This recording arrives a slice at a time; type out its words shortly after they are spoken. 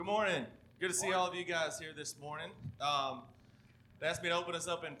Good morning. Good to see all of you guys here this morning. They asked me to open us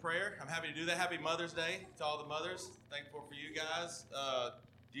up in prayer. I'm happy to do that. Happy Mother's Day to all the mothers. Thankful for you guys.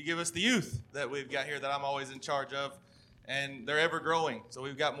 You give us the youth that we've got here that I'm always in charge of, and they're ever growing. So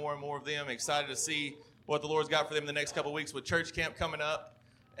we've got more and more of them. Excited to see what the Lord's got for them the next couple of weeks with church camp coming up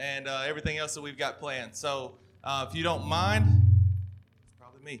and everything else that we've got planned. So if you don't mind, it's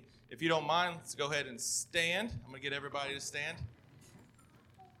probably me. If you don't mind, let's go ahead and stand. I'm going to get everybody to stand.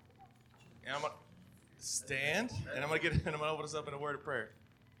 And I'm going to stand, and I'm going to open us up in a word of prayer.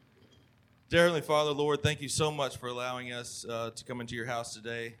 Dear Heavenly Father, Lord, thank you so much for allowing us to come into your house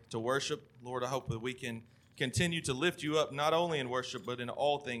today to worship. Lord, I hope that we can continue to lift you up, not only in worship, but in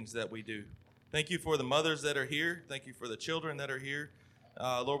all things that we do. Thank you for the mothers that are here. Thank you for the children that are here.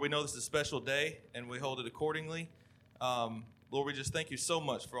 Lord, we know this is a special day, and we hold it accordingly. Lord, we just thank you so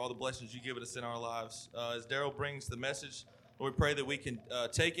much for all the blessings you give us in our lives. As Daryl brings the message, Lord, we pray that we can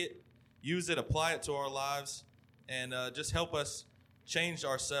take it, use it, apply it to our lives, and just help us change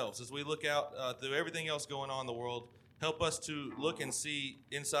ourselves. As we look out through everything else going on in the world, help us to look and see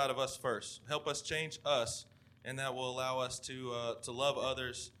inside of us first. Help us change us, and that will allow us to love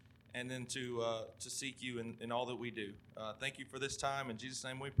others and then to seek you in all that we do. Thank you for this time. In Jesus'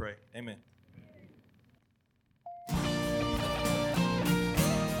 name we pray. Amen.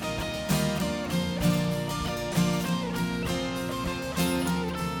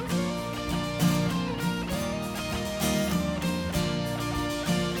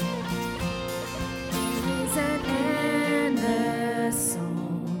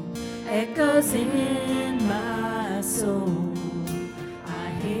 Echoes in my soul. I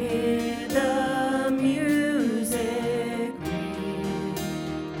hear the music ring,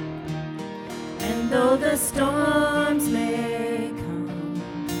 and though the storms may come,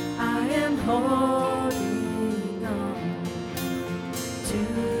 I am holding on to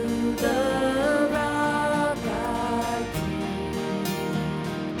the rock I keep.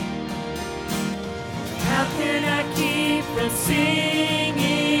 How can I keep from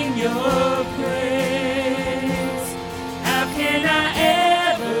singing your praise? How can I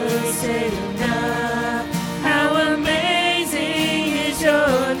ever say enough? How amazing is your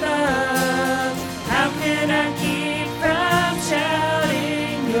love? How can I keep from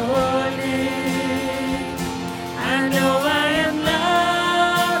shouting your name? I know I am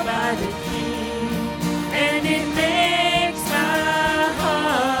loved by the King, and it makes my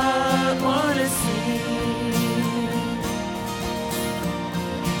heart want to sing.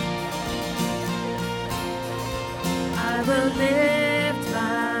 I will lift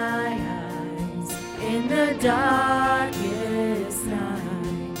my eyes in the darkest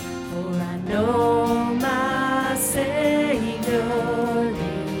night, for I know my Savior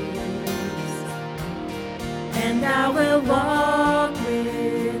lives, and I will walk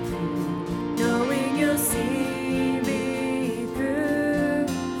with you, knowing you'll see me through,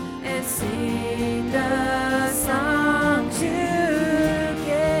 and sing the song together.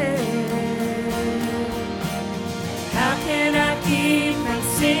 How can I keep from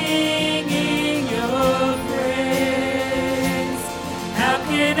singing your praise? How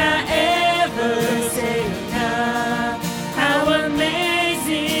can I ever say enough? How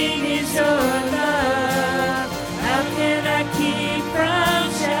amazing is your love? How can I keep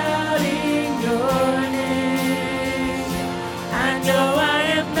from shouting your name? I know I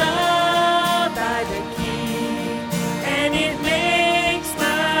am loved by the King, and it makes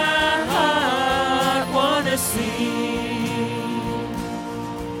my heart want to sing.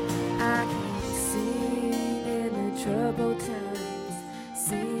 I can sing in the troubled times,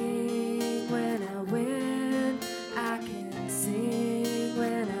 sing when I win. I can sing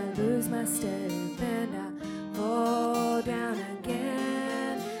when I lose my step and I fall down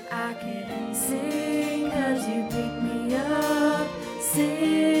again. I can sing 'cause you pick me up,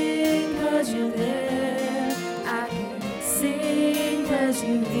 sing 'cause you're there. I can sing 'cause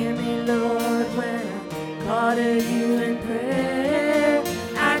you hear me, Lord, when I call to you in prayer.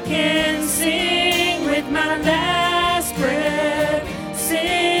 I can sing with my last breath,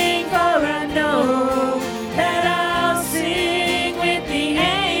 sing for I know that I'll sing with the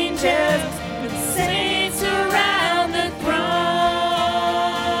angels and saints around the throne.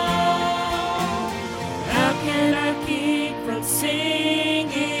 How can I keep from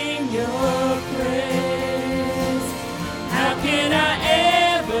singing your praise? How can I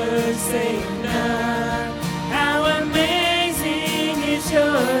ever say enough? How amazing is your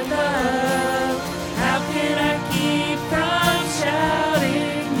love? How can I keep from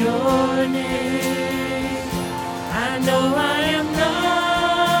shouting your name? I know I am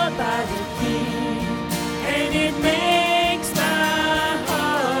loved by the King, and it makes my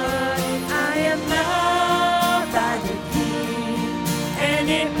heart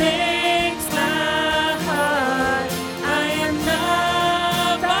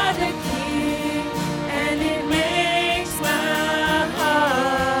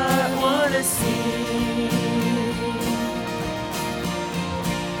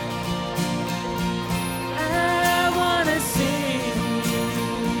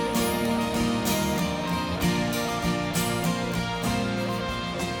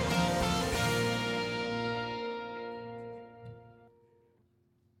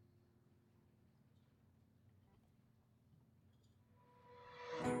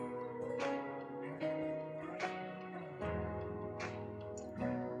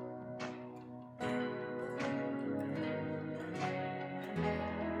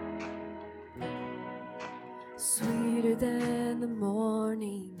than the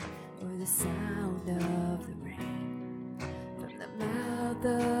morning or the sound of the rain. From the mouth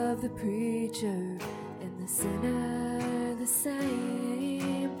of the preacher and the sinner the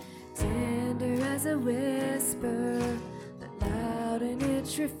same. Tender as a whisper, but loud in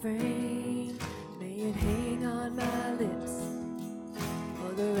its refrain. May it hang on my lips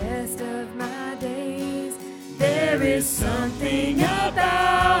for the rest of my days. There is something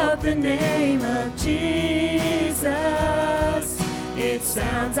about the name of Jesus. It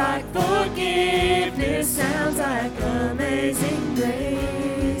sounds like forgiveness, sounds like amazing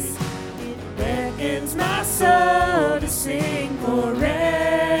grace. It beckons my soul to sing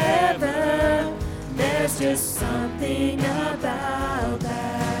forever. There's just something about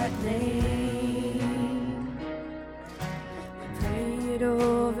that name. We pray it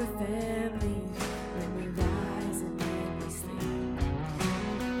over family when we rise and when we sleep.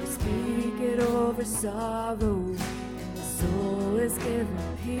 We speak it over sorrow and the soul is given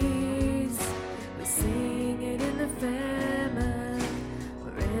peace. We sing it in the famine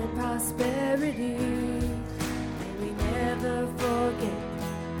or in prosperity. May we never forget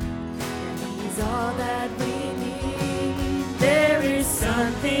He's all that we need. There is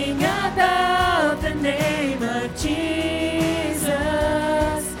something about the name of Jesus.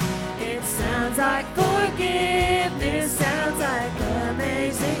 It sounds like forgiveness, sounds like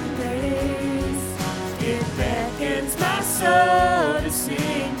amazing grace. It beckons my soul to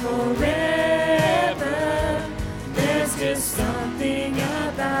sing forever. There's just something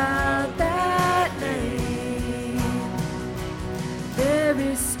about that name. There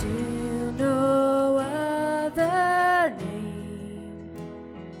is still no other name.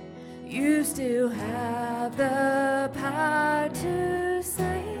 You still have the power to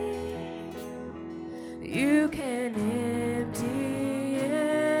save. You can empty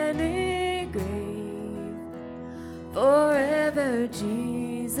any grave. Forever,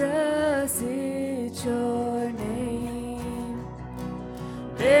 Jesus, it's your name.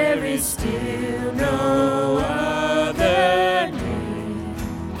 There is still no other name.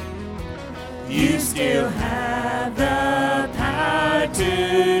 You still have the power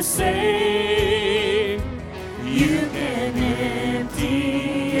to save. You can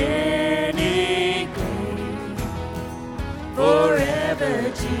empty any grave.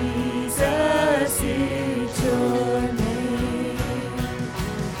 Forever, Jesus, it's your name.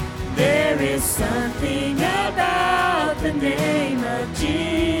 There is something about the name of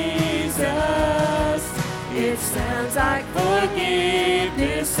Jesus. It sounds like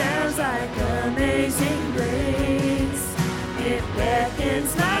forgiveness, sounds like amazing grace. It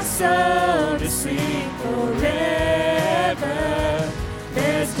beckons my soul to sing forever.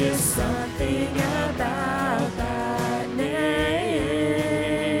 There's just something about that name.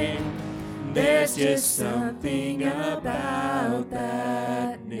 There's just something about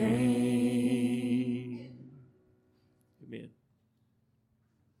that name. Amen.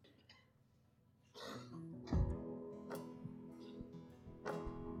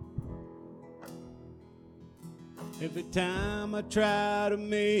 Every time I try to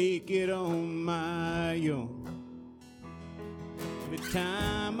make it on my own, every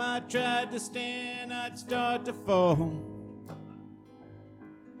time I tried to stand, I'd start to fall.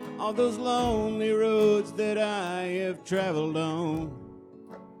 All those lonely roads that I have traveled on,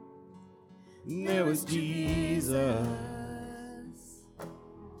 and there was Jesus.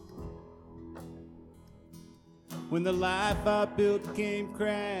 When the life I built came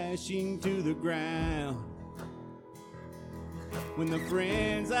crashing to the ground, when the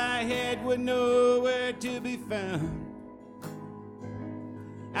friends I had were nowhere to be found,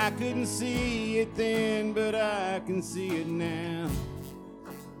 I couldn't see it then, but I can see it now.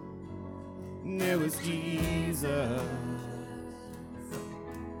 And there was Jesus.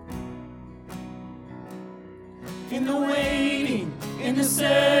 In the waiting, in the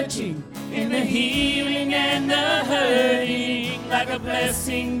searching, in the healing and the hurting, like a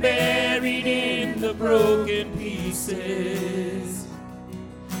blessing buried in the broken pieces.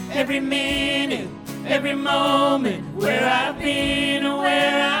 Every minute, every moment, where I've been or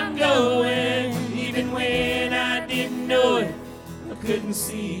where I'm going, even when I didn't know it, I couldn't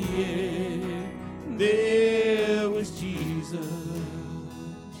see it. There was Jesus.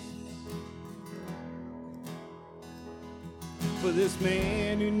 For this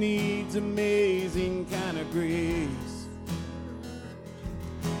man who needs amazing kind of grace,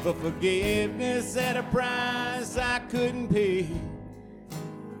 for forgiveness at a price I couldn't pay.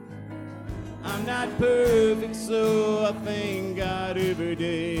 I'm not perfect, so I thank God every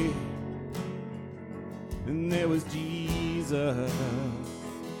day. And there was Jesus.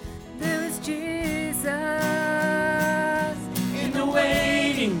 There was Jesus.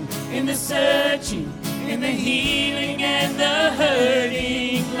 the searching, in the healing and the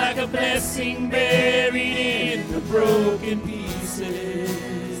hurting, like a blessing buried in the broken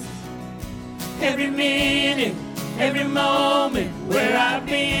pieces. Every minute, every moment, where I've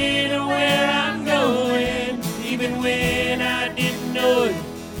been or where I'm going, even when I didn't know it,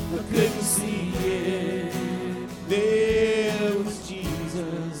 I couldn't see it. There was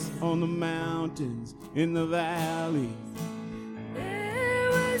Jesus on the mountains, in the valleys,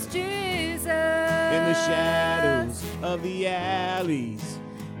 There was Jesus in the shadows of the alleys,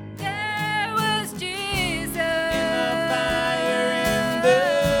 There was Jesus in the fire and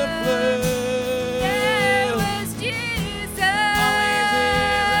the flood. There was Jesus Always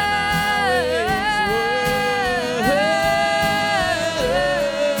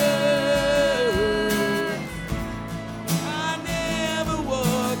I never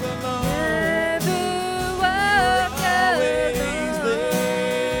walk alone. Never walk Always alone.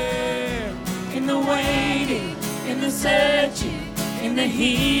 there. In the waiting, in the searching, in the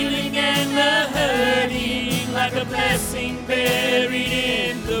healing and the hurting, like a blessing buried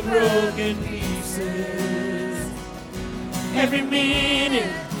in the broken pieces. Every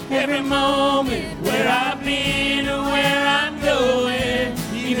minute, every moment, where I've been or where I'm going,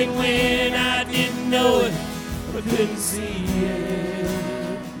 even when I didn't know it, but couldn't see it.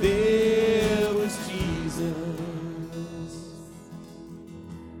 There was Jesus.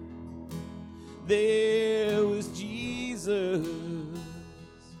 There was Jesus.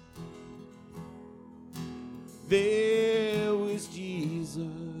 There was Jesus.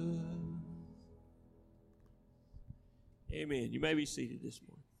 Amen. You may be seated this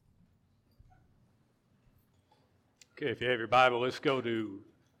morning. Okay, if you have your Bible, let's go to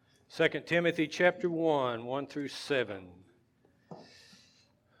 2 Timothy chapter 1, 1 through 7.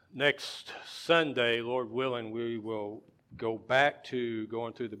 Next Sunday, Lord willing, we will go back to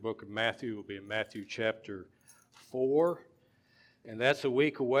going through the book of Matthew. We'll be in Matthew chapter 4. And that's a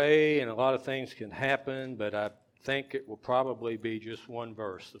week away, and a lot of things can happen, but I think it will probably be just one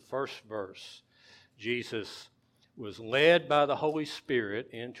verse. The first verse, Jesus was led by the Holy Spirit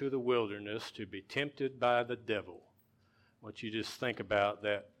into the wilderness to be tempted by the devil. I want you to just think about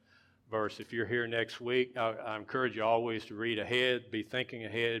that verse. If you're here next week, I encourage you always to read ahead, be thinking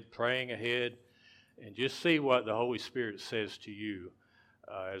ahead, praying ahead, and just see what the Holy Spirit says to you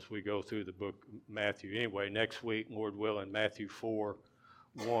as we go through the book of Matthew. Anyway, next week, Lord willing, Matthew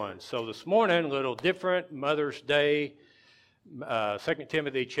 4:1. So this morning, a little different, Mother's Day, 2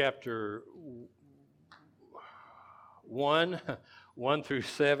 Timothy chapter 1, 1 through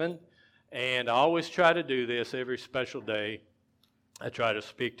 7. And I always try to do this every special day. I try to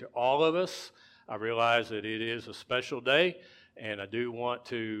speak to all of us. I realize that it is a special day, and I do want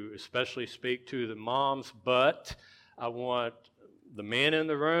to especially speak to the moms, but I want the men in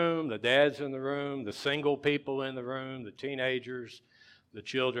the room, the dads in the room, the single people in the room, the teenagers, the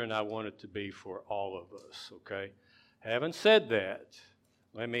children. I want it to be for all of us, okay? Having said that,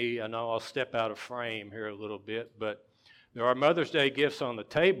 I know I'll step out of frame here a little bit, but there are Mother's Day gifts on the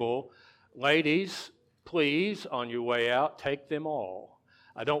table. Ladies, please, on your way out, take them all.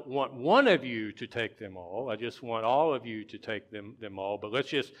 I don't want one of you to take them all. I just want all of you to take them all. But let's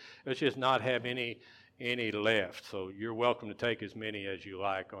just not have any left. So you're welcome to take as many as you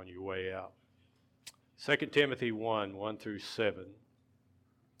like on your way out. 2 Timothy 1, 1 through 7.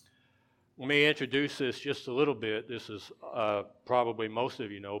 Let me introduce this just a little bit. This is probably most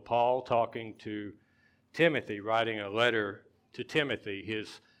of you know Paul talking to Timothy, writing a letter to Timothy.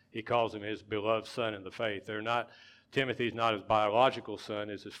 He calls him his beloved son in the faith. Timothy's not his biological son,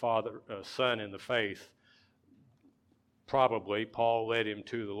 is his son in the faith. Probably Paul led him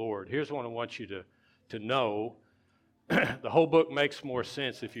to the Lord. Here's what I want you to know. The whole book makes more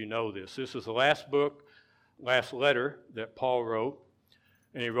sense if you know this. This is the last letter that Paul wrote,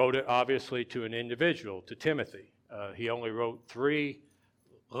 and he wrote it obviously to an individual, to Timothy. He only wrote three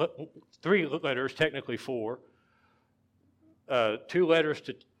letters, technically four. Two letters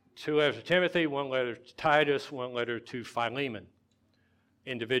to Timothy, one letter to Titus, one letter to Philemon,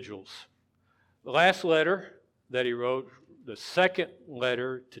 individuals. The last letter that he wrote, the second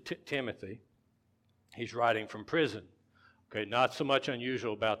letter to Timothy, he's writing from prison. Okay, not so much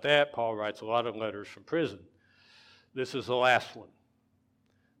unusual about that. Paul writes a lot of letters from prison. This is the last one.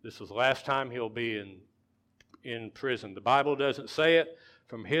 This is the last time he'll be in prison. The Bible doesn't say it.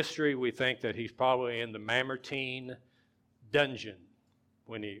 From history, we think that he's probably in the Mamertine dungeon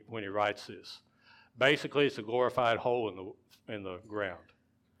when he writes this. Basically, it's a glorified hole in the ground.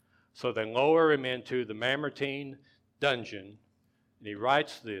 So they lower him into the Mamertine dungeon, and he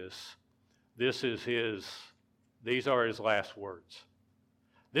writes this. These are his last words.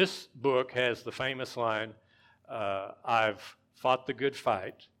 This book has the famous line, I've fought the good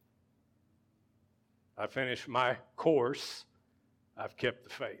fight. I finished my course. I've kept the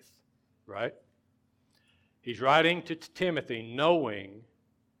faith, right? He's writing to Timothy knowing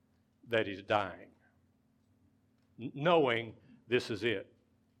that he's dying, knowing this is it.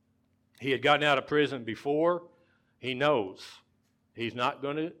 He had gotten out of prison before. He knows he's not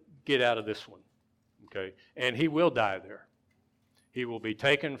going to get out of this one, okay? And he will die there. He will be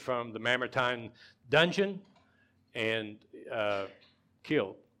taken from the Mamertine dungeon and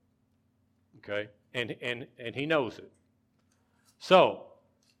killed, okay? And he knows it. So,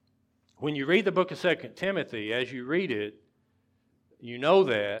 when you read the book of 2 Timothy, as you read it, you know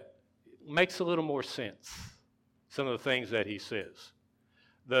that it makes a little more sense, some of the things that he says.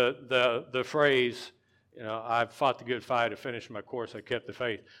 The phrase, I've fought the good fight, I finished my course, I kept the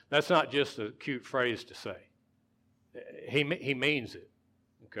faith. That's not just a cute phrase to say. He means it,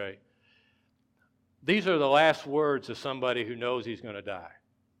 okay? These are the last words of somebody who knows he's going to die.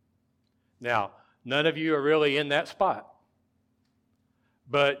 Now, none of you are really in that spot.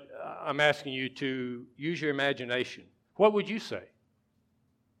 But I'm asking you to use your imagination. What would you say?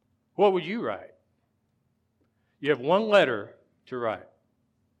 What would you write? You have one letter to write.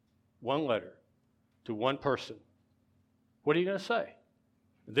 One letter to one person. What are you going to say?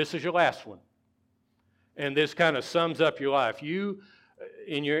 This is your last one. And this kind of sums up your life. You,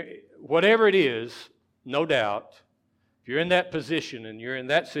 in your, whatever it is, no doubt, if you're in that position and you're in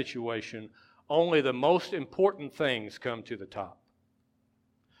that situation, only the most important things come to the top.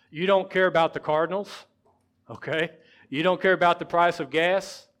 You don't care about the Cardinals, okay? You don't care about the price of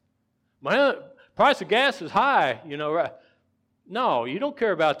gas. My price of gas is high, right? No, you don't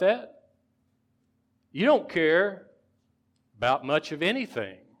care about that. You don't care about much of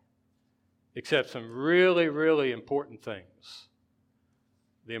anything except some really, really important things.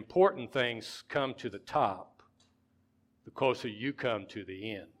 The important things come to the top the closer you come to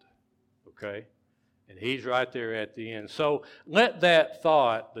the end, okay? And he's right there at the end. So let that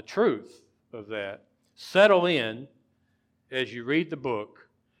thought, the truth of that, settle in as you read the book.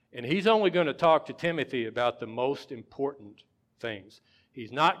 And he's only going to talk to Timothy about the most important things.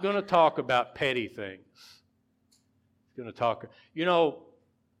 He's not going to talk about petty things. He's going to talk,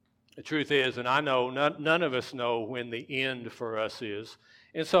 the truth is, and I know none of us know when the end for us is.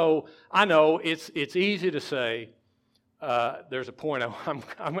 And so I know it's easy to say, there's a point I'm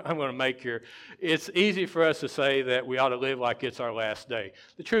going to make here. It's easy for us to say that we ought to live like it's our last day.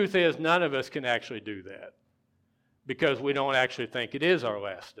 The truth is, none of us can actually do that because we don't actually think it is our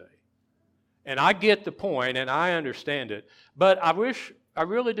last day. And I get the point, and I understand it, but I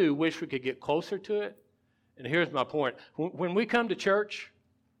really do wish we could get closer to it. And here's my point. When we come to church,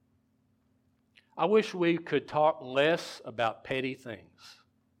 I wish we could talk less about petty things,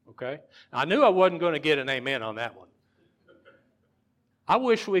 okay? I knew I wasn't going to get an amen on that one. I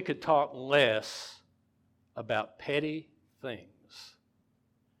wish we could talk less about petty things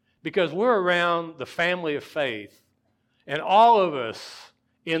because we're around the family of faith, and all of us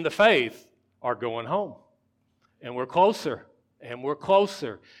in the faith are going home, and we're closer, and we're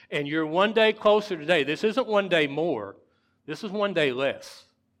closer, and you're one day closer today. This isn't one day more. This is one day less,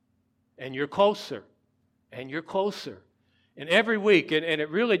 and you're closer, and you're closer. And every week, and it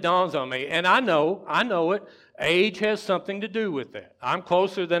really dawns on me, and I know it, age has something to do with that. I'm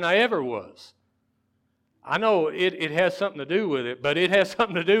closer than I ever was. I know it has something to do with it, but it has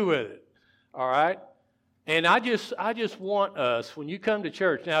something to do with it, all right? And I just want us, when you come to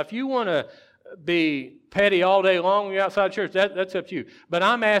church, now if you want to be petty all day long when you're outside church, that's up to you. But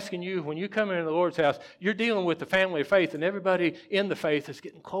I'm asking you, when you come into the Lord's house, you're dealing with the family of faith, and everybody in the faith is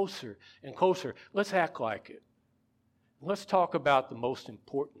getting closer and closer. Let's act like it. Let's talk about the most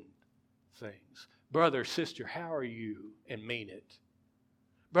important things. Brother, sister, how are you? And mean it.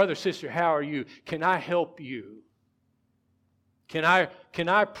 Brother, sister, how are you? Can I help you? Can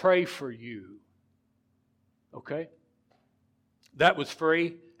I pray for you? Okay? That was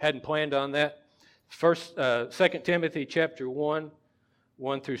free. Hadn't planned on that. 2 Timothy chapter 1,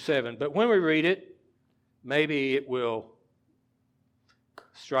 1 through 7. But when we read it, maybe it will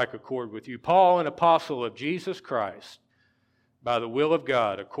strike a chord with you. Paul, an apostle of Jesus Christ, by the will of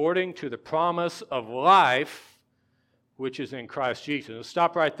God, according to the promise of life, which is in Christ Jesus. Let's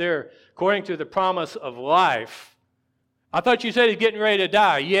stop right there. According to the promise of life. I thought you said he's getting ready to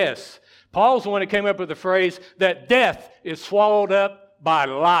die. Yes. Paul's the one that came up with the phrase that death is swallowed up by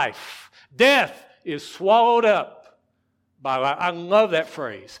life. Death is swallowed up by life. I love that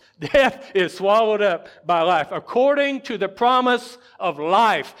phrase. Death is swallowed up by life. According to the promise of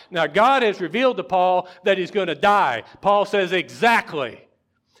life. Now, God has revealed to Paul that he's going to die. Paul says exactly.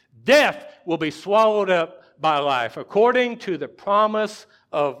 Death will be swallowed up by life, according to the promise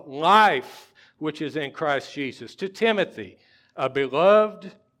of life which is in Christ Jesus. To Timothy, a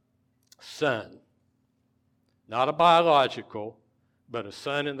beloved son, not a biological, but a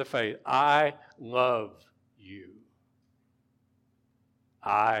son in the faith. I love you.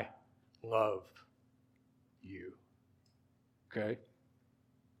 I love you. Okay?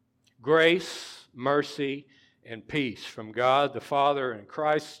 Grace, mercy, and peace from God the Father and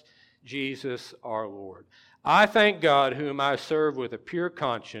Christ Jesus our Lord. I thank God whom I serve with a pure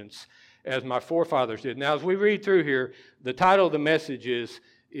conscience as my forefathers did. Now, as we read through here, the title of the message is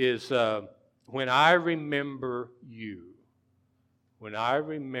When I Remember You. When I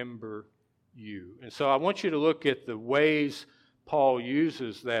remember you. And so I want you to look at the ways Paul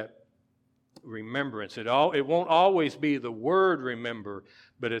uses that remembrance. It won't always be the word remember,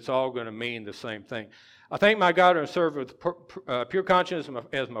 but it's all going to mean the same thing. I thank my God and serve with pure conscience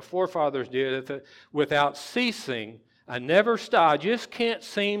as my forefathers did, without ceasing. I never stop. I just can't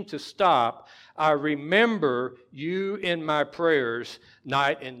seem to stop. I remember you in my prayers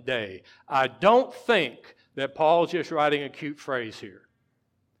night and day. I don't think that Paul's just writing a cute phrase here.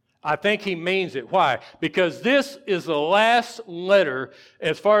 I think he means it. Why? Because this is the last letter,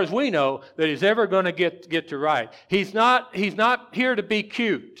 as far as we know, that he's ever going to get to write. He's not here to be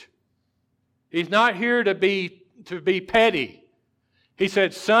cute. He's not here to be petty. He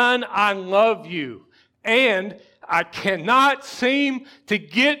said, son, I love you, and I cannot seem to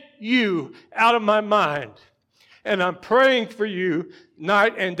get you out of my mind. And I'm praying for you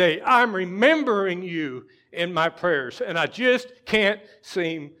night and day. I'm remembering you in my prayers, and I just can't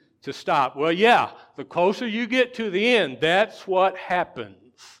seem to stop. Well, yeah, the closer you get to the end, that's what happens.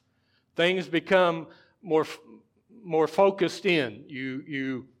 Things become more focused in.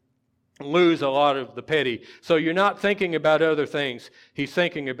 You lose a lot of the petty. So you're not thinking about other things. He's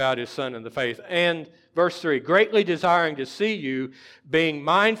thinking about his son in the faith. And verse 3, greatly desiring to see you, being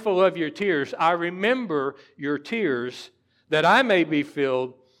mindful of your tears, I remember your tears, that I may be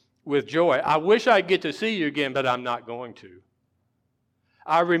filled with joy. I wish I'd get to see you again, but I'm not going to.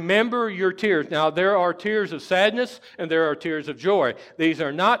 I remember your tears. Now, there are tears of sadness and there are tears of joy. These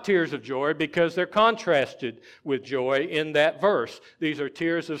are not tears of joy because they're contrasted with joy in that verse. These are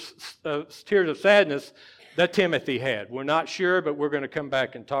tears of sadness that Timothy had. We're not sure, but we're going to come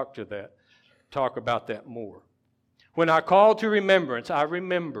back and talk about that more. When I call to remembrance, I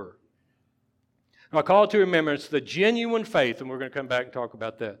remember. I call to remembrance the genuine faith, and we're going to come back and talk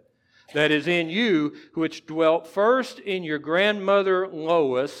about that is in you, which dwelt first in your grandmother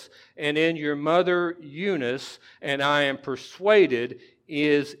Lois and in your mother Eunice, and I am persuaded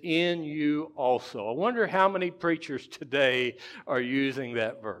is in you also. I wonder how many preachers today are using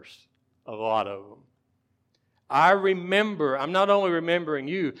that verse. A lot of them. I remember, I'm not only remembering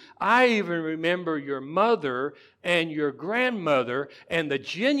you, I even remember your mother and your grandmother and the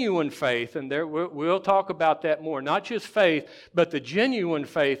genuine faith, and we'll talk about that more. Not just faith, but the genuine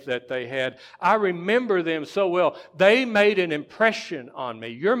faith that they had. I remember them so well. They made an impression on me.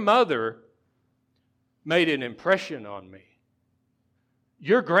 Your mother made an impression on me.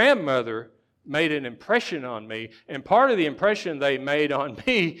 Your grandmother made an impression on me, and part of the impression they made on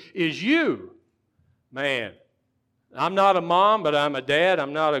me is you. Man. I'm not a mom, but I'm a dad.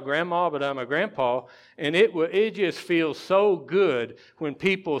 I'm not a grandma, but I'm a grandpa. And it just feels so good when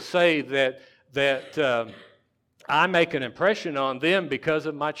people say that I make an impression on them because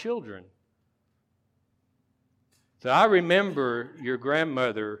of my children. So I remember your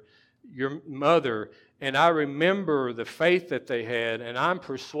grandmother, your mother, and I remember the faith that they had, and I'm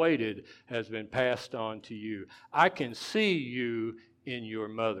persuaded has been passed on to you. I can see you in your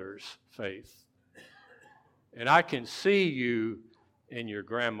mother's faith. And I can see you in your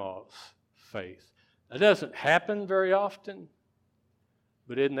grandma's faith. That doesn't happen very often,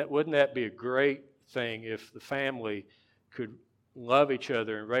 but wouldn't that be a great thing if the family could love each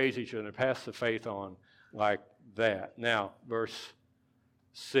other and raise each other and pass the faith on like that? Now, verse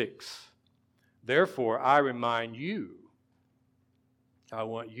 6. Therefore, I remind you, I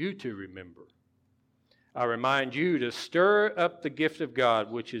want you to remember. I remind you to stir up the gift of God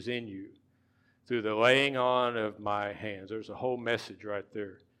which is in you, through the laying on of my hands. There's a whole message right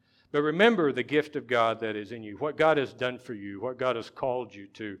there. But remember the gift of God that is in you, what God has done for you, what God has called you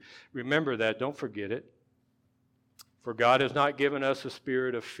to. Remember that. Don't forget it. For God has not given us a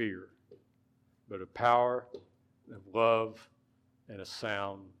spirit of fear, but of power, of love, and a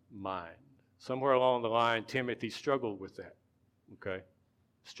sound mind. Somewhere along the line, Timothy struggled with that. Okay?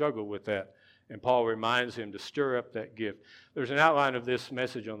 Struggled with that. And Paul reminds him to stir up that gift. There's an outline of this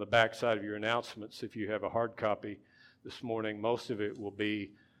message on the back side of your announcements if you have a hard copy this morning. Most of it will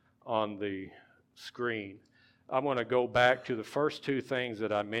be on the screen. I want to go back to the first two things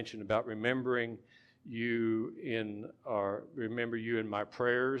that I mentioned about remember you in my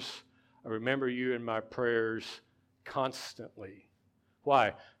prayers. I remember you in my prayers constantly.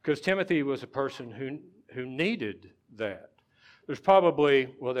 Why? Because Timothy was a person who needed that. There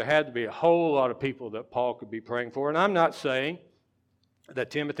had to be a whole lot of people that Paul could be praying for. And I'm not saying that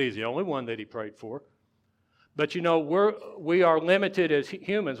Timothy is the only one that he prayed for. But we are limited as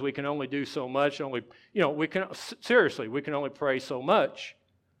humans. We can only do so much. We can only pray so much.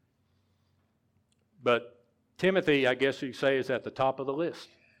 But Timothy, I guess you say, is at the top of the list.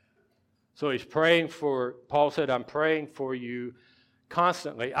 So he's praying for, Paul said, I'm praying for you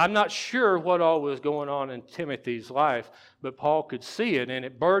constantly. I'm not sure what all was going on in Timothy's life, but Paul could see it, and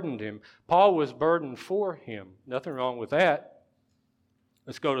it burdened him. Paul was burdened for him. Nothing wrong with that.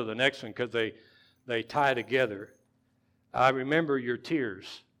 Let's go to the next one, because they tie together. I remember your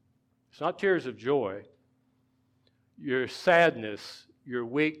tears. It's not tears of joy. Your sadness, your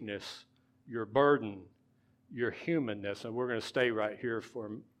weakness, your burden, your humanness. And we're going to stay right here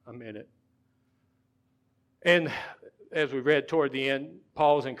for a minute. And as we read toward the end,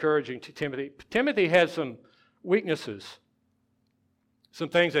 Paul's encouraging to Timothy. Timothy had some weaknesses, some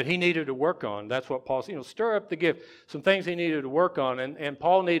things that he needed to work on. That's what Paul said, stir up the gift, some things he needed to work on. And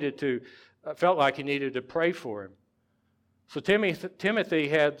Paul felt like he needed to pray for him. So Timothy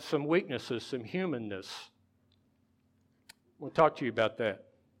had some weaknesses, some humanness. We'll talk to you about that,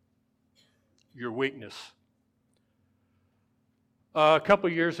 your weakness. A couple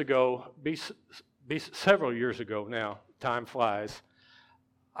years ago, several years ago now, time flies,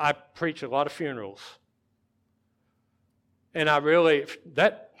 I preach a lot of funerals. And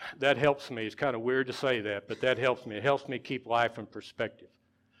that helps me. It's kind of weird to say that, but that helps me. It helps me keep life in perspective.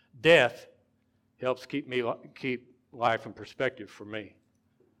 Death helps keep life in perspective for me.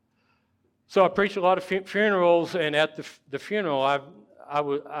 So I preach a lot of funerals, and at the funeral,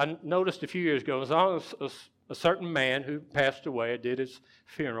 I noticed a few years ago, as long as a certain man who passed away, I did his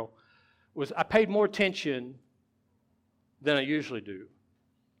funeral, I paid more attention than I usually do.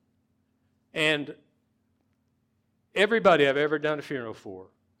 And everybody I've ever done a funeral for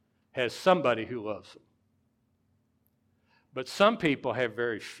has somebody who loves them. But some people have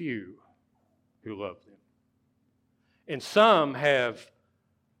very few who love them. And some have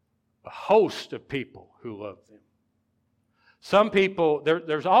a host of people who love them. Some people,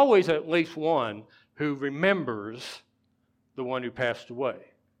 there's always at least one who remembers the one who passed away.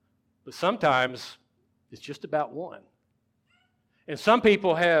 But sometimes it's just about one. And some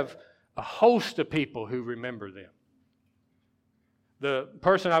people have a host of people who remember them. The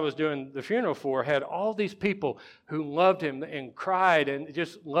person I was doing the funeral for had all these people who loved him and cried and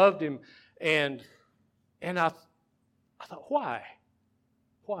just loved him. And I thought, why?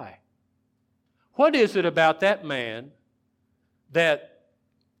 Why? What is it about that man that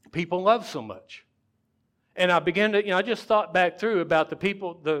people love so much? And I began to, I just thought back through about the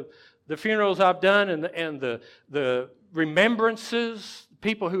people, the funerals I've done and the remembrances,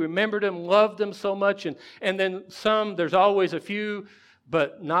 people who remembered him, loved him so much. And then some, there's always a few,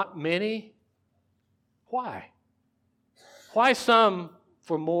 but not many. Why? Why some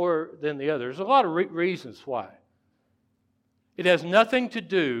for more than the others? There's a lot of reasons why. It has nothing to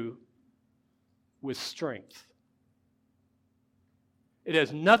do with strength. It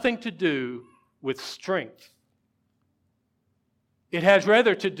has nothing to do with strength. It has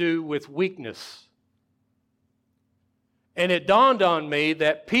rather to do with weakness. And it dawned on me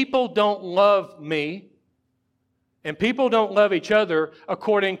that people don't love me and people don't love each other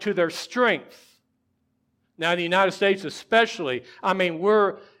according to their strength. Now, in the United States especially,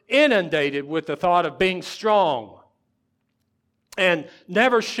 we're inundated with the thought of being strong. And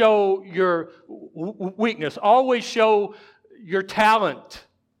never show your weakness. Always show your talent.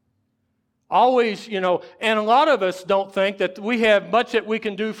 Always, and a lot of us don't think that we have much that we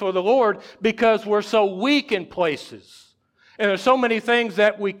can do for the Lord because we're so weak in places. And there's so many things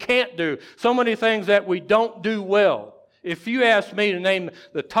that we can't do, so many things that we don't do well. If you ask me to name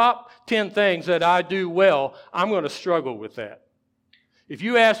the top 10 things that I do well, I'm going to struggle with that. If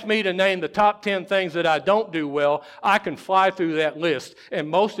you ask me to name the top 10 things that I don't do well, I can fly through that list, and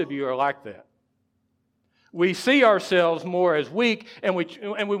most of you are like that. We see ourselves more as weak, and we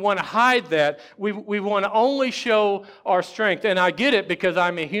want to hide that. We want to only show our strength. And I get it because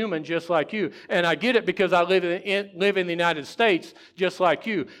I'm a human just like you. And I get it because I live in the United States just like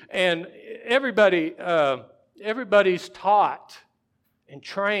you. And everybody's taught and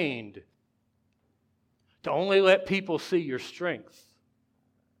trained to only let people see your strength.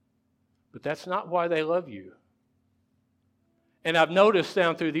 But that's not why they love you. And I've noticed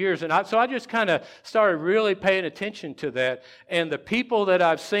down through the years, so I just kind of started really paying attention to that. And the people that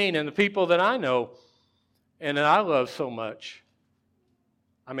I've seen and the people that I know and that I love so much,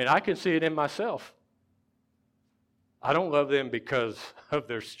 I mean, I can see it in myself. I don't love them because of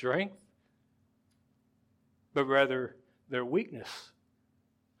their strength, but rather their weakness.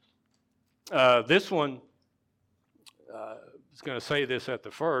 This one, I was going to say this at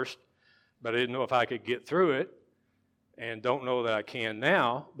the first, but I didn't know if I could get through it. And don't know that I can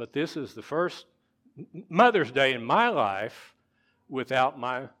now, but this is the first Mother's Day in my life without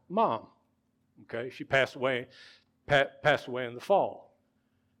my mom. Okay, she passed away in the fall.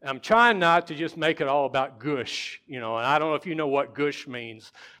 I'm trying not to just make it all about gush, and I don't know if you know what gush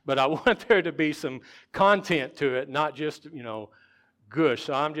means, but I want there to be some content to it, not just, gush.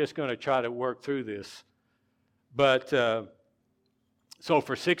 So I'm just going to try to work through this. But, so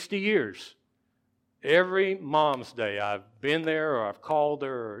for 60 years, every Mom's Day, I've been there or I've called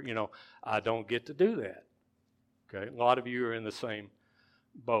her, or, I don't get to do that. Okay, a lot of you are in the same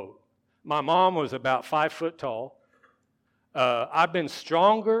boat. My mom was about 5 foot tall. I've been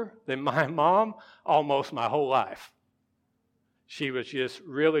stronger than my mom almost my whole life. She was just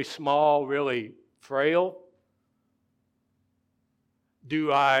really small, really frail.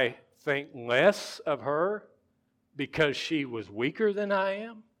 Do I think less of her because she was weaker than I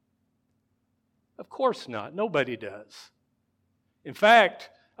am? Of course not. Nobody does. In fact,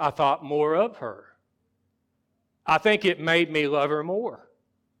 I thought more of her. I think it made me love her more.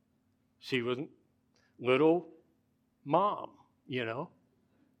 She was little mom,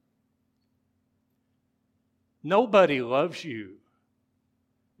 Nobody loves you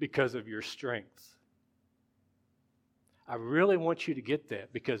because of your strength. I really want you to get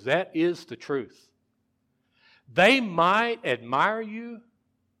that, because that is the truth. They might admire you.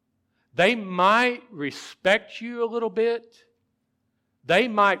 They might respect you a little bit. They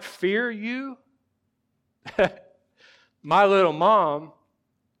might fear you. My little mom,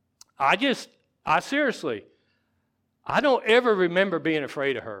 I seriously, I don't ever remember being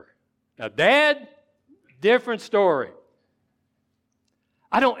afraid of her. Now, Dad, different story.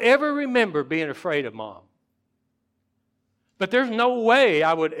 I don't ever remember being afraid of Mom. But there's no way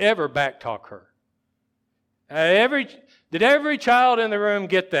I would ever backtalk her. Did every child in the room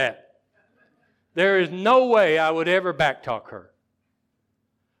get that? There is no way I would ever backtalk her.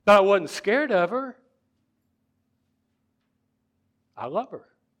 But I wasn't scared of her. I love her.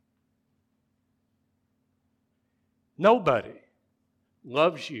 Nobody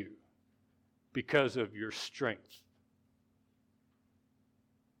loves you because of your strength.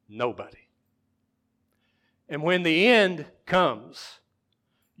 Nobody. And when the end comes,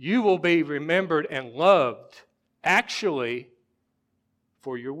 you will be remembered and loved actually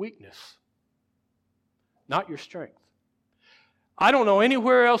for your weakness, not your strength. I don't know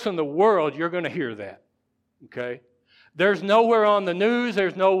anywhere else in the world you're going to hear that, okay? There's nowhere on the news,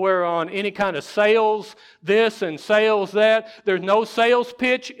 there's nowhere on any kind of sales this and sales that. There's no sales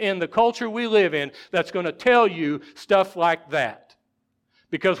pitch in the culture we live in that's going to tell you stuff like that.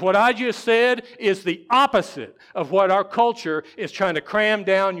 Because what I just said is the opposite of what our culture is trying to cram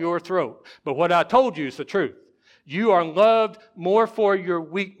down your throat. But what I told you is the truth. You are loved more for your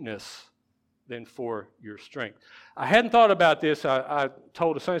weakness than for your strength. I hadn't thought about this. I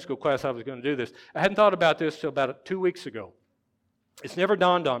told a Sunday school class I was going to do this. I hadn't thought about this till about 2 weeks ago. It's never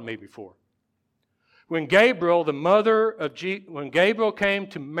dawned on me before. When Gabriel came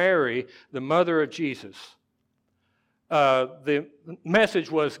to Mary, the mother of Jesus, the message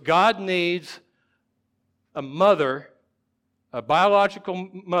was God needs a mother, a biological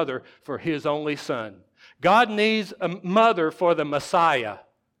mother for His only Son. God needs a mother for the Messiah.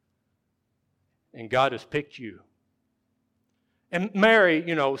 And God has picked you. And Mary,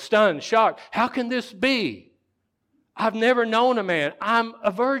 stunned, shocked. How can this be? I've never known a man. I'm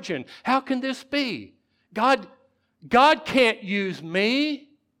a virgin. How can this be? God can't use me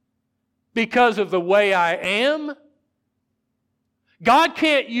because of the way I am. God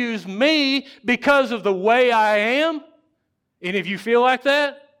can't use me because of the way I am. Any of you feel like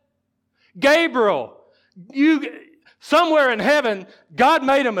that? Gabriel, somewhere in heaven, God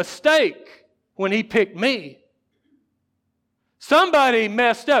made a mistake when He picked me. Somebody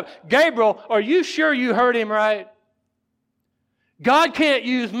messed up. Gabriel, are you sure you heard Him right? God can't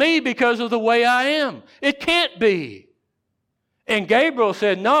use me because of the way I am. It can't be. And Gabriel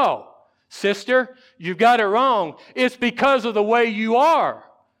said, no, sister, you've got it wrong. It's because of the way you are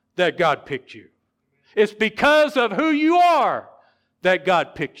that God picked you. It's because of who you are that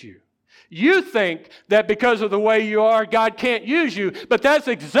God picked you. You think that because of the way you are, God can't use you, but that's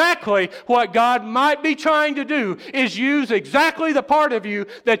exactly what God might be trying to do, is use exactly the part of you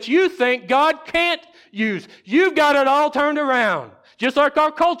that you think God can't use. You've got it all turned around, just like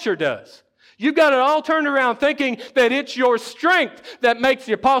our culture does. You've got it all turned around thinking that it's your strength that makes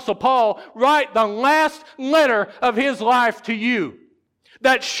the Apostle Paul write the last letter of his life to you.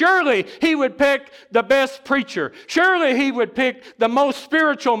 That surely he would pick the best preacher. Surely he would pick the most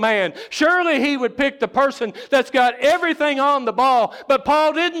spiritual man. Surely he would pick the person that's got everything on the ball. But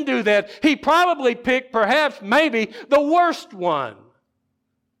Paul didn't do that. He probably picked, perhaps, maybe, the worst one.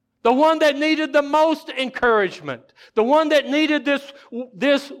 The one that needed the most encouragement. The one that needed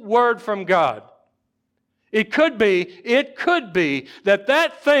this word from God. It could be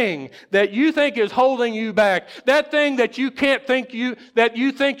that thing that you think is holding you back, that thing that you think you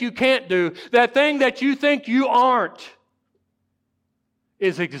can't do, that thing that you think you aren't,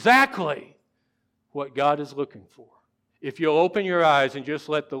 is exactly what God is looking for. If you'll open your eyes and just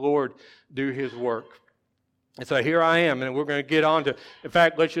let the Lord do His work. And so here I am, and we're going to get on to, in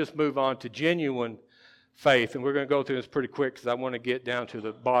fact, let's just move on to genuine faith, and we're going to go through this pretty quick because I want to get down to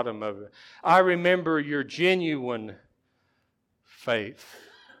the bottom of it. I remember your genuine faith.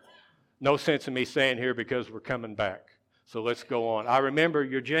 No sense in me saying here because we're coming back. So let's go on. I remember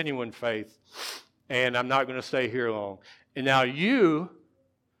your genuine faith, and I'm not going to stay here long. And now you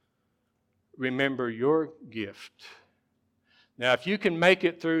remember your gift. Now, if you can make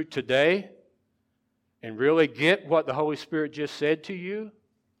it through today and really get what the Holy Spirit just said to you,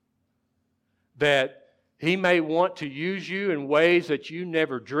 that He may want to use you in ways that you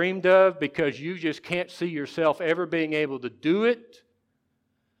never dreamed of because you just can't see yourself ever being able to do it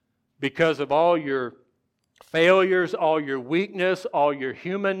because of all your failures, all your weakness, all your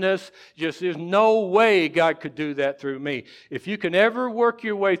humanness. Just there's no way God could do that through me. If you can ever work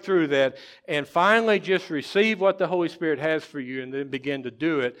your way through that and finally just receive what the Holy Spirit has for you and then begin to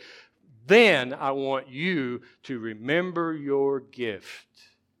do it, then I want you to remember your gift.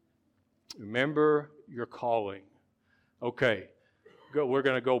 Remember your calling. Okay, we're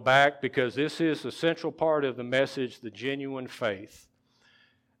going to go back because this is the central part of the message, the genuine faith.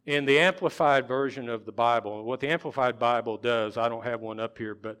 In the Amplified version of the Bible, what the Amplified Bible does, I don't have one up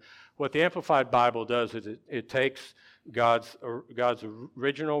here, but what the Amplified Bible does is it takes God's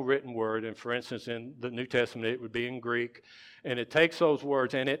original written word, and for instance in the New Testament it would be in Greek, and it takes those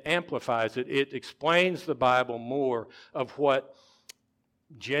words and it amplifies it. It explains the Bible more of what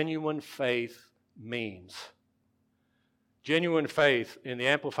genuine faith means. Genuine faith in the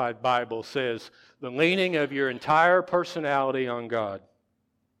Amplified Bible says the leaning of your entire personality on God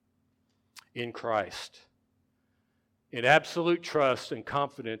in Christ, in absolute trust and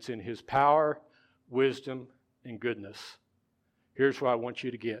confidence in His power, wisdom, and goodness. Here's what I want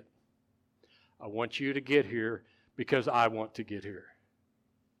you to get. I want you to get here because I want to get here.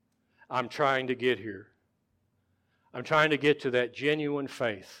 I'm trying to get here. I'm trying to get to that genuine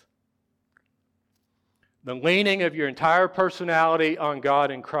faith. The leaning of your entire personality on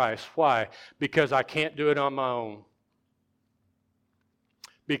God in Christ. Why? Because I can't do it on my own.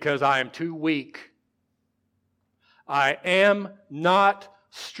 Because I am too weak. I am not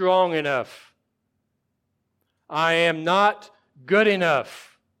strong enough. I am not good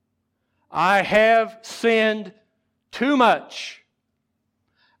enough. I have sinned too much.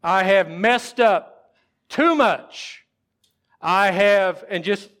 I have messed up too much. I have, and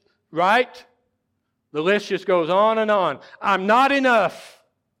just, right? The list just goes on and on. I'm not enough.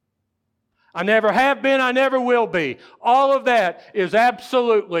 I never have been, I never will be. All of that is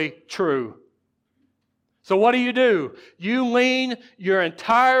absolutely true. So what do? You lean your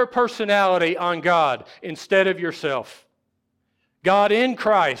entire personality on God instead of yourself. God in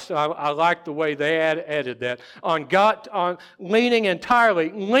Christ. I like the way they added that. On God, on leaning entirely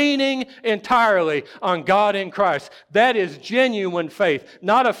on God in Christ. That is genuine faith,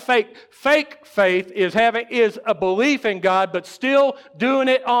 not a fake. Fake faith is a belief in God, but still doing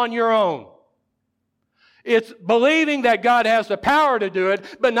it on your own. It's believing that God has the power to do it,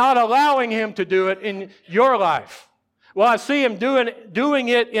 but not allowing Him to do it in your life. Well, I see Him doing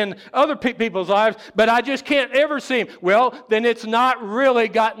it in other people's lives, but I just can't ever see Him. Well, then it's not really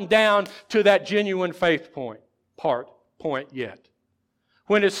gotten down to that genuine faith point yet.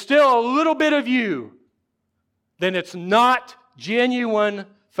 When it's still a little bit of you, then it's not genuine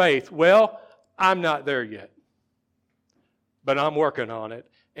faith. Well, I'm not there yet, but I'm working on it,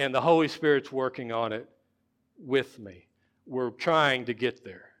 and the Holy Spirit's working on it with me. We're trying to get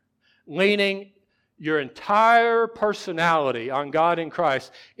there. Leaning your entire personality on God in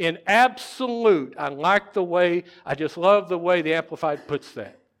Christ in absolute, I just love the way the Amplified puts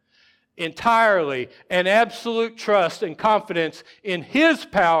that. entirely and absolute trust and confidence in His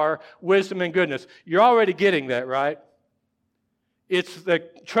power, wisdom, and goodness. You're already getting that, right? It's the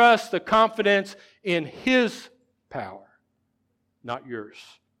trust, the confidence in His power, not yours.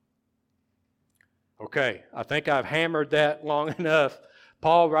 Okay, I think I've hammered that long enough.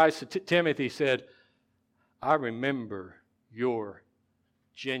 Paul writes to Timothy, said, I remember your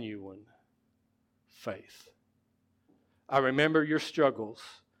genuine faith. I remember your struggles.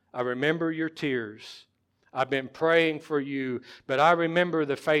 I remember your tears. I've been praying for you, but I remember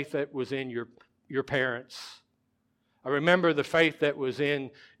the faith that was in your parents. I remember the faith that was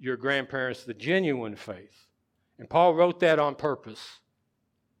in your grandparents, the genuine faith. And Paul wrote that on purpose.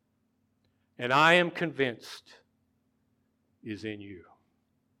 And I am convinced is in you.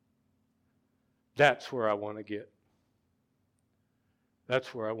 That's where I want to get.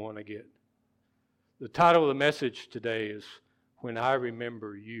 That's where I want to get. The title of the message today is When I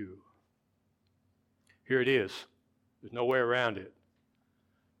Remember You. Here it is. There's no way around it.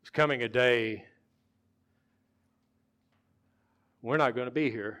 There's coming a day we're not going to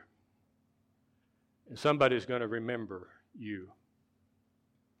be here, and somebody's going to remember you.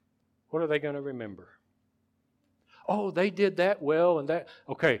 What are they going to remember? Oh, they did that well and that.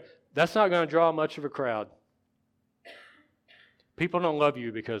 Okay, that's not going to draw much of a crowd. People don't love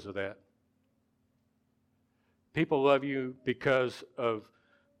you because of that. People love you because of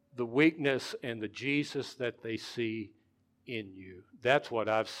the weakness and the Jesus that they see in you. That's what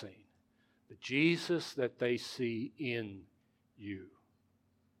I've seen. The Jesus that they see in you.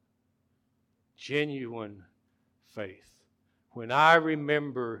 Genuine faith. When I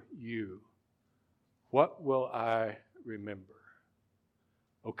remember you, what will I remember?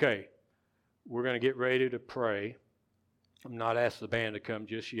 Okay, we're going to get ready to pray. I'm not asking the band to come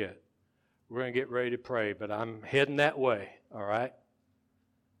just yet. We're going to get ready to pray, but I'm heading that way, all right?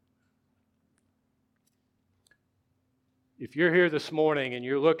 If you're here this morning and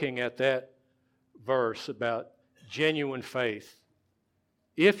you're looking at that verse about genuine faith,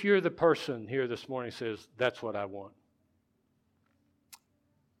 if you're the person here this morning who says, that's what I want.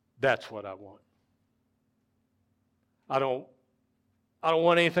 That's what I want. I don't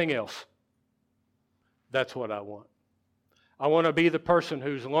want anything else. That's what I want. I want to be the person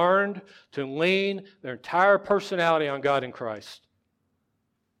who's learned to lean their entire personality on God in Christ.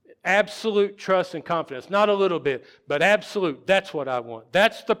 Absolute trust and confidence. Not a little bit, but absolute. That's what I want.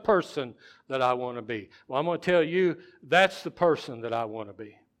 That's the person that I want to be. Well, I'm going to tell you, that's the person that I want to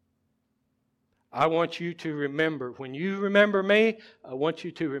be. I want you to remember, when you remember me, I want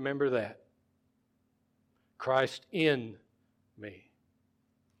you to remember that. Christ in me.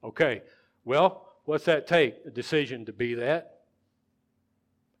 Okay, well, what's that take? A decision to be that?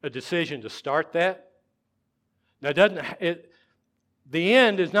 A decision to start that? Now, the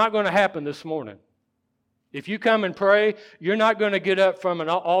end is not going to happen this morning. If you come and pray, you're not going to get up from an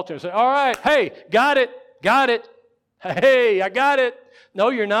altar and say, all right, hey, got it. Hey, I got it. No,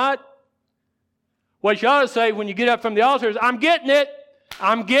 you're not. What you ought to say when you get up from the altar is, I'm getting it.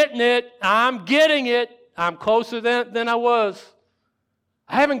 I'm getting it. I'm closer than I was.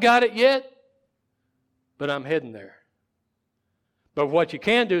 I haven't got it yet, but I'm heading there. But what you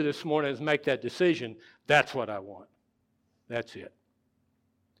can do this morning is make that decision. That's what I want. That's it.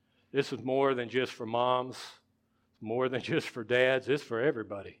 This is more than just for moms, more than just for dads. It's for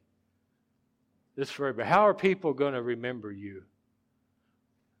everybody. This is for everybody. How are people going to remember you?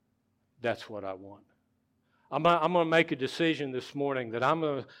 That's what I want. I'm going to make a decision this morning that I'm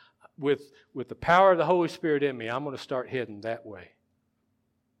going to, with the power of the Holy Spirit in me, I'm going to start heading that way.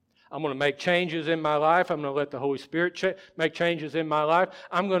 I'm going to make changes in my life. I'm going to let the Holy Spirit make changes in my life.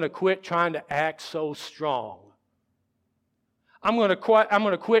 I'm going to quit trying to act so strong. I'm going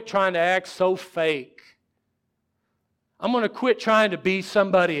to quit trying to act so fake. I'm going to quit trying to be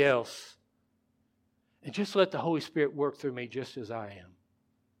somebody else. And just let the Holy Spirit work through me just as I am.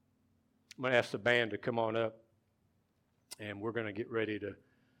 I'm going to ask the band to come on up, and we're going to get ready to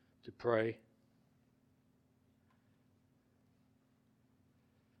pray.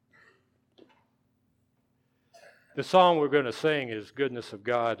 The song we're going to sing is Goodness of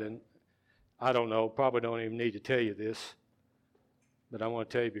God, and I don't know, probably don't even need to tell you this, but I want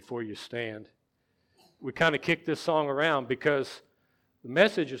to tell you before you stand. We kind of kicked this song around because the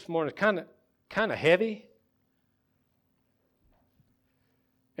message this morning is kind of heavy.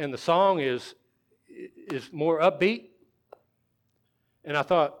 And the song is more upbeat. And I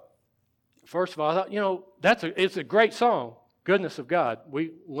thought, first of all, it's a great song, Goodness of God.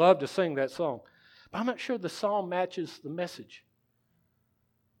 We love to sing that song. But I'm not sure the song matches the message.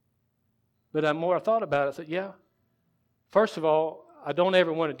 But the more I thought about it, I said, yeah. First of all, I don't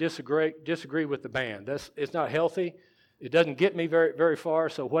ever want to disagree with the band. It's not healthy. It doesn't get me very, very far.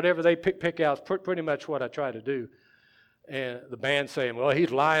 So whatever they pick out is pretty much what I try to do. And the band saying, well,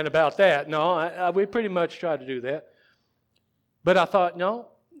 he's lying about that. No, we pretty much try to do that. But I thought, no,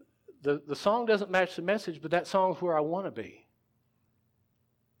 the song doesn't match the message, but that song's where I want to be.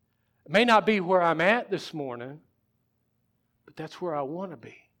 It may not be where I'm at this morning, but that's where I want to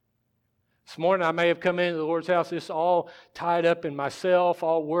be. This morning I may have come into the Lord's house, this all tied up in myself,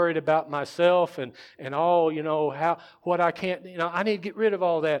 all worried about myself and all, what I can't, I need to get rid of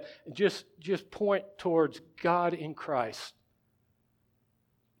all that and just point towards God in Christ.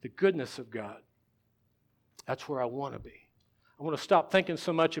 The goodness of God. That's where I want to be. I want to stop thinking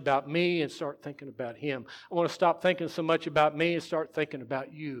so much about me and start thinking about Him. I want to stop thinking so much about me and start thinking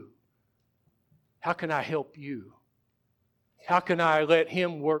about you. How can I help you? How can I let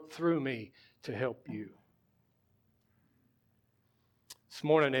Him work through me to help you? This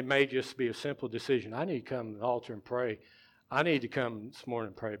morning it may just be a simple decision. I need to come to the altar and pray. I need to come this morning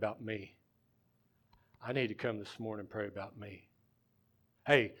and pray about me. I need to come this morning and pray about me.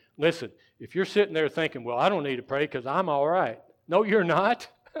 Hey, listen, if you're sitting there thinking, well, I don't need to pray because I'm all right. No, you're not.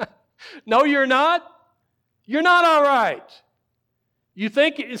 No, you're not. You're not all right.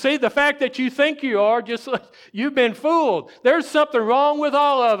 The fact that you think you are, just like you've been fooled. There's something wrong with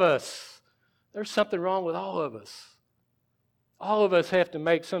all of us. There's something wrong with all of us. All of us have to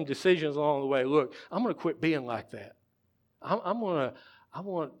make some decisions along the way. Look, I'm going to quit being like that. I want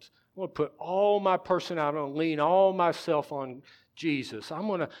to put all my personality, I want to lean all myself on Jesus. I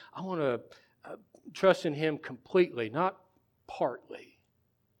want to trust in Him completely, not partly,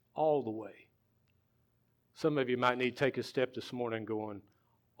 all the way. Some of you might need to take a step this morning going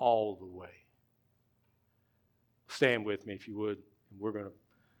all the way. Stand with me if you would.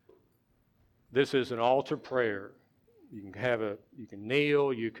 This is an altar prayer. You can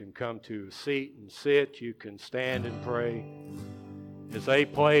kneel, you can come to a seat and sit, you can stand and pray. As they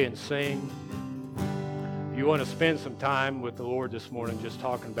play and sing, if you want to spend some time with the Lord this morning just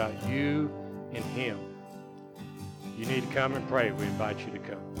talking about you and Him, you need to come and pray. We invite you to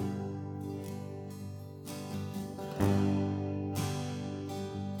come.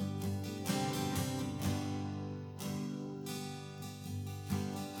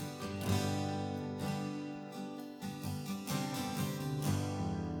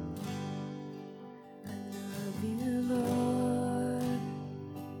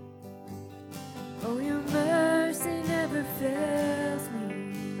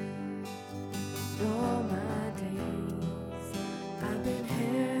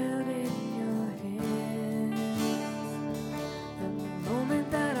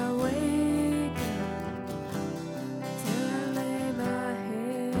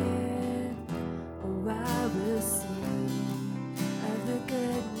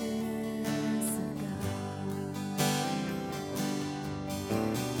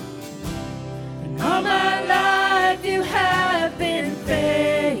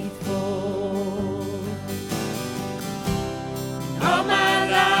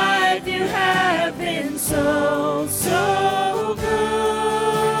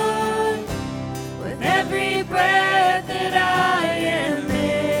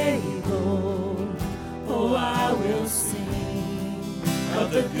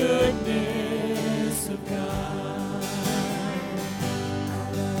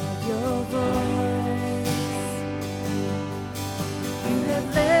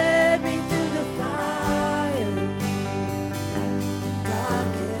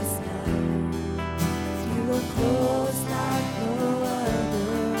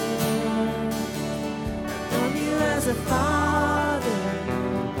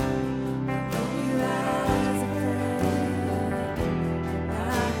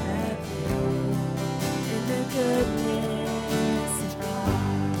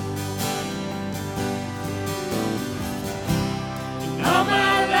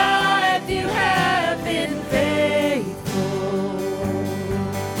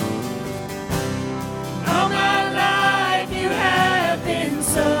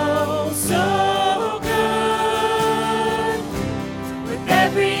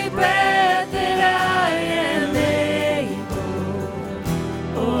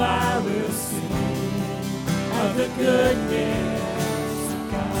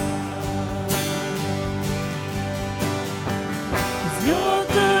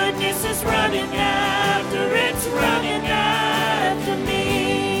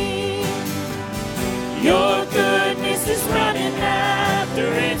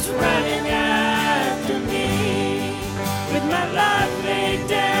 Life laid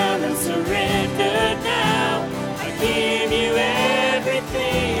down and surrendered now. I give you everything.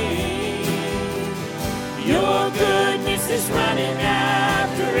 Your goodness is running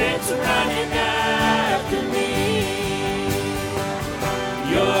after, it's running after me.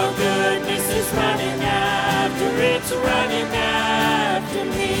 Your goodness is running after, it's running after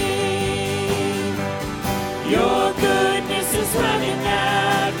me. Your goodness is running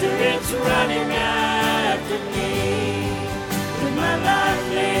after, it's running after me. With my life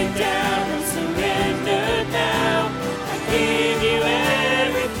laid down and surrendered now, I give you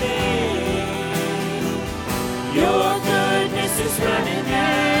everything. Your goodness is running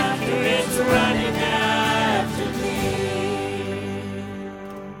after, it's running after me.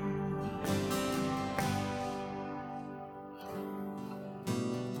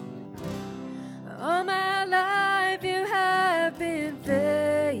 All my life you have been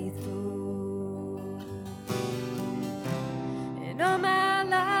faithful, and all my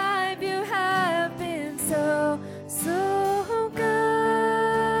life you have been so, so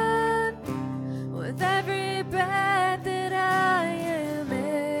good. With every breath that I am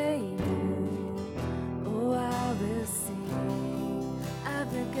able, oh, I will sing of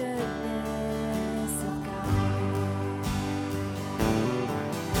the goodness of God.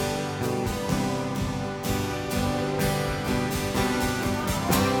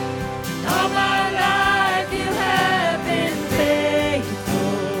 All my life you have been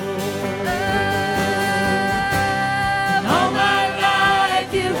faithful. All my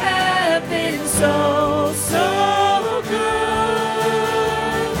life you have been so, so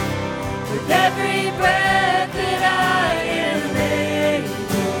good. With every breath that I am able,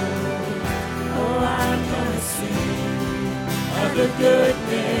 oh, I'm gonna sing of the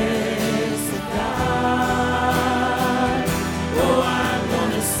goodness of God. Oh, I'm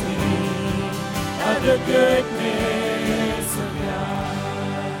gonna sing of the goodness